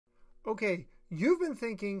Okay, you've been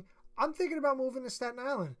thinking, I'm thinking about moving to Staten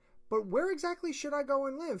Island, but where exactly should I go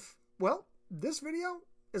and live? Well, this video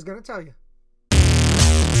is going to tell you.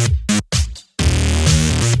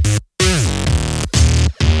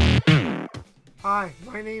 Hi,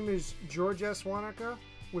 my name is George S. Wonica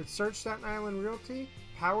with Search Staten Island Realty,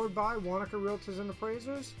 powered by Wonica Realtors and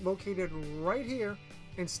Appraisers, located right here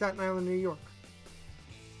in Staten Island, New York.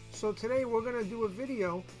 So today we're going to do a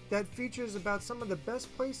video that features about some of the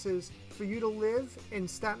best places for you to live in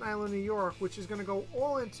Staten Island, New York, which is going to go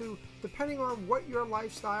all into depending on what your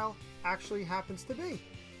lifestyle actually happens to be.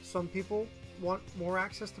 Some people want more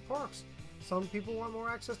access to parks. Some people want more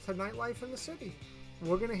access to nightlife in the city.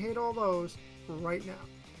 We're going to hit all those right now.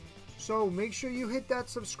 So make sure you hit that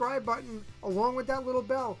subscribe button along with that little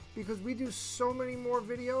bell, because we do so many more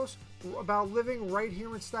videos about living right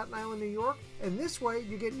here in Staten Island, New York, and this way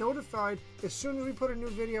you get notified as soon as we put a new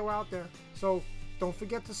video out there. So don't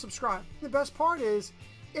forget to subscribe. The best part is,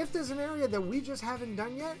 if there's an area that we just haven't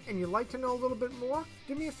done yet and you'd like to know a little bit more,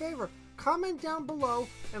 do me a favor, comment down below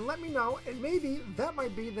and let me know, and maybe that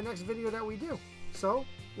might be the next video that we do. So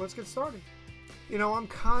let's get started. You know, I'm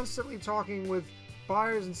constantly talking with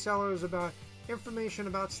buyers and sellers about information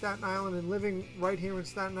about Staten Island and living right here in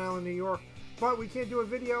Staten Island, New York, but we can't do a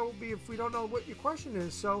video if we don't know what your question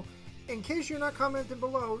is. So in case you're not commenting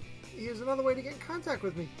below, here's another way to get in contact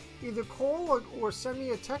with me. Either call or send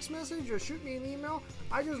me a text message or shoot me an email.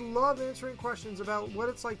 I just love answering questions about what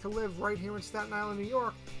it's like to live right here in Staten Island, New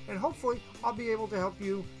York, and hopefully I'll be able to help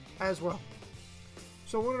you as well.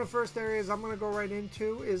 So one of the first areas I'm going to go right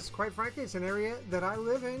into is, quite frankly, it's an area that I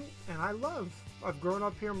live in and I love. I've grown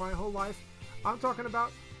up here my whole life. I'm talking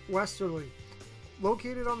about Westerly.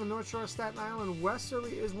 Located on the North Shore of Staten Island,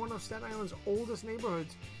 Westerly is one of Staten Island's oldest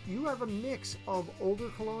neighborhoods. You have a mix of older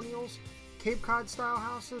colonials, Cape Cod style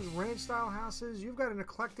houses, ranch style houses. You've got an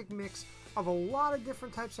eclectic mix of a lot of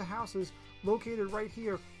different types of houses located right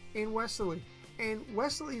here in Westerly. And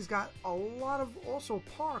Westerly's got a lot of also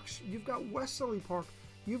parks. You've got Westerly Park.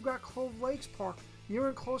 You've got Clove Lakes Park. You're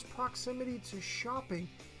in close proximity to shopping,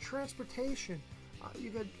 transportation.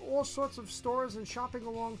 You got all sorts of stores and shopping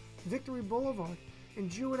along Victory Boulevard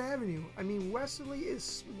and Jewett Avenue. I mean, Westerly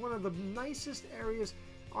is one of the nicest areas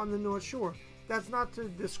on the North Shore. That's not to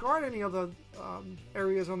discard any other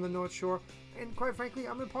areas on the North Shore. And quite frankly,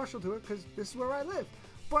 I'm impartial to it because this is where I live.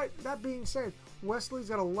 But that being said, Westerly's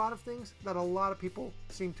got a lot of things that a lot of people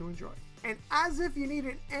seem to enjoy. And as if you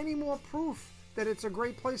needed any more proof that it's a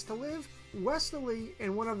great place to live, Westerly,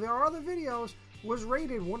 in one of their other videos, was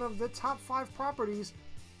rated one of the top 5 properties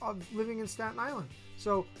of living in Staten Island.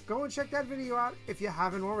 So go and check that video out if you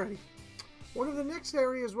haven't already. One of the next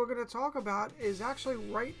areas we're going to talk about is actually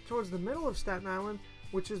right towards the middle of Staten Island,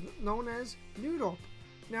 which is known as Neudorp.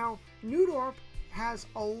 Now, Neudorp has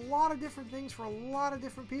a lot of different things for a lot of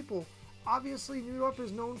different people. Obviously, Neudorp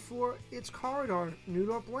is known for its corridor,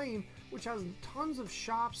 Neudorp Lane, which has tons of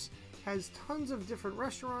shops, has tons of different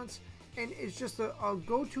restaurants, and it's just a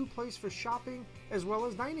go-to place for shopping as well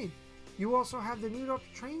as dining. You also have the Neudorp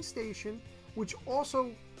train station, which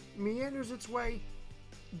also meanders its way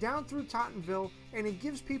down through Tottenville, and it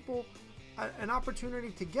gives people an opportunity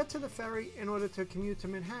to get to the ferry in order to commute to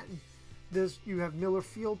Manhattan. You have Miller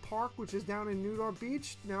Field Park, which is down in Neudorp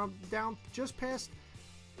Beach, now down just past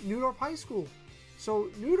Neudorp High School. So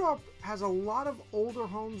Neudorp has a lot of older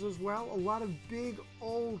homes as well, a lot of big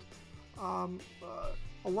old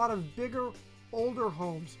a lot of bigger, older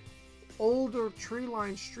homes, older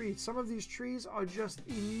tree-lined streets. Some of these trees are just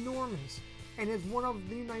enormous, and it's one of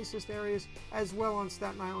the nicest areas as well on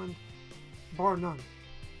Staten Island, bar none.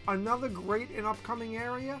 Another great and upcoming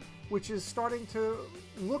area, which is starting to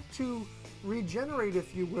look to regenerate,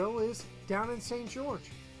 if you will, is down in St.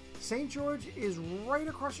 George. St. George is right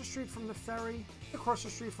across the street from the ferry, across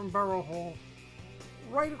the street from Borough Hall,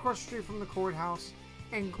 right across the street from the courthouse,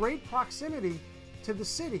 and great proximity to the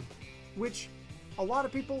city, which a lot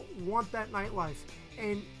of people want that nightlife.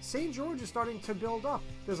 And St. George is starting to build up.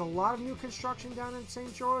 There's a lot of new construction down in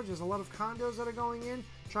St. George. There's a lot of condos that are going in,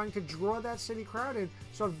 trying to draw that city crowd in.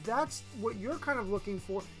 So if that's what you're kind of looking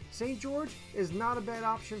for, St. George is not a bad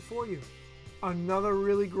option for you. Another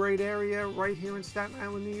really great area right here in Staten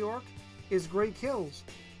Island, New York is Great Kills.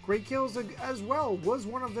 Great Kills as well was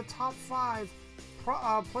one of the top 5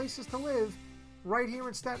 places to live right here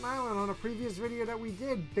in Staten Island on a previous video that we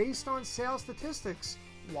did based on sales statistics.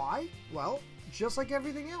 Why? Well, just like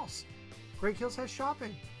everything else, Great Kills has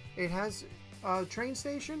shopping. It has a train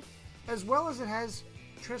station, as well as it has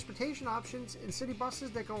transportation options in city buses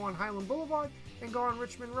that go on Highland Boulevard and go on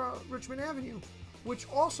Richmond Avenue, which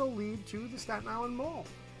also lead to the Staten Island Mall.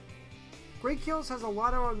 Great Kills has a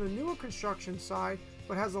lot on the newer construction side,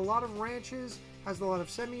 but has a lot of ranches, has a lot of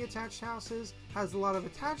semi-attached houses, has a lot of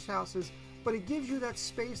attached houses, but it gives you that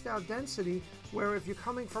spaced out density where if you're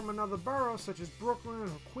coming from another borough such as Brooklyn or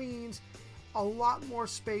Queens, a lot more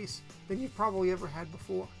space than you've probably ever had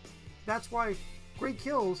before. That's why Great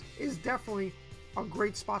Kills is definitely a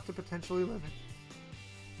great spot to potentially live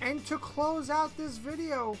in. And to close out this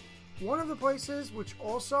video, one of the places which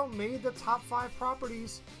also made the top 5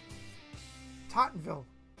 properties, Tottenville.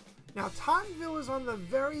 Now, Tottenville is on the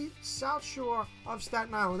very south shore of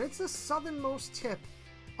Staten Island. It's the southernmost tip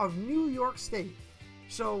of New York State.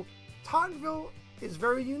 So Tottenville is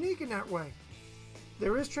very unique in that way.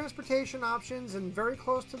 There is transportation options and very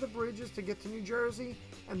close to the bridges to get to New Jersey,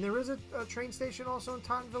 and there is a train station also in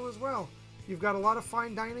Tottenville as well. You've got a lot of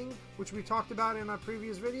fine dining, which we talked about in our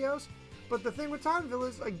previous videos. But the thing with Tottenville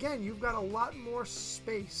is, again, you've got a lot more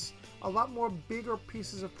space, a lot more bigger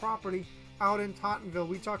pieces of property out in Tottenville.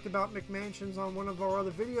 We talked about McMansions on one of our other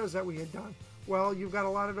videos that we had done. Well, you've got a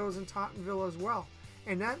lot of those in Tottenville as well.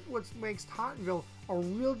 And that's what makes Tottenville a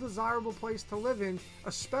real desirable place to live in,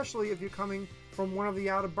 especially if you're coming from one of the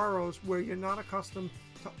outer boroughs where you're not accustomed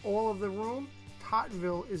to all of the room.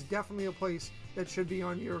 Tottenville is definitely a place that should be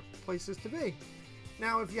on your places to be.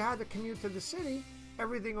 Now, if you had to commute to the city,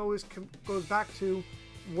 everything always goes back to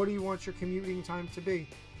what do you want your commuting time to be?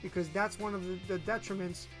 Because that's one of the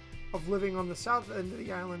detriments of living on the south end of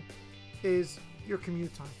the island is your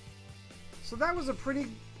commute time. So that was a pretty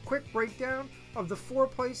quick breakdown of the 4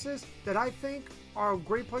 places that I think are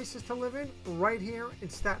great places to live in right here in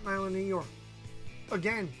Staten Island, New York.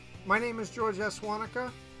 Again, my name is George S. Wonica.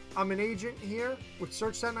 I'm an agent here with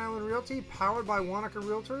Search Staten Island Realty, powered by Wonica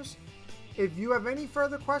Realtors. If you have any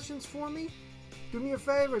further questions for me, do me a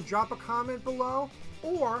favor, drop a comment below,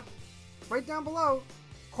 or right down below,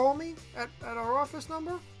 call me at our office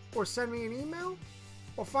number, or send me an email,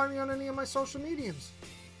 or find me on any of my social mediums.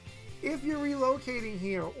 If you're relocating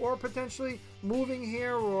here, or potentially moving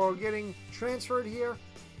here, or getting transferred here,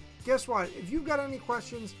 guess what? If you've got any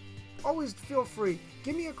questions, always feel free.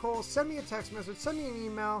 Give me a call, send me a text message, send me an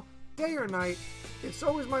email, day or night. It's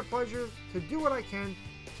always my pleasure to do what I can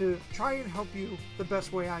to try and help you the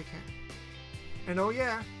best way I can. And oh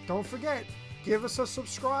yeah, don't forget, give us a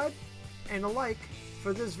subscribe and a like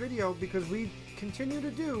for this video, because we continue to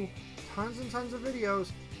do tons and tons of videos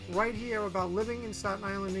right here about living in Staten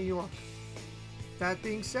Island, New York. That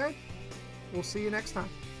being said, we'll see you next time.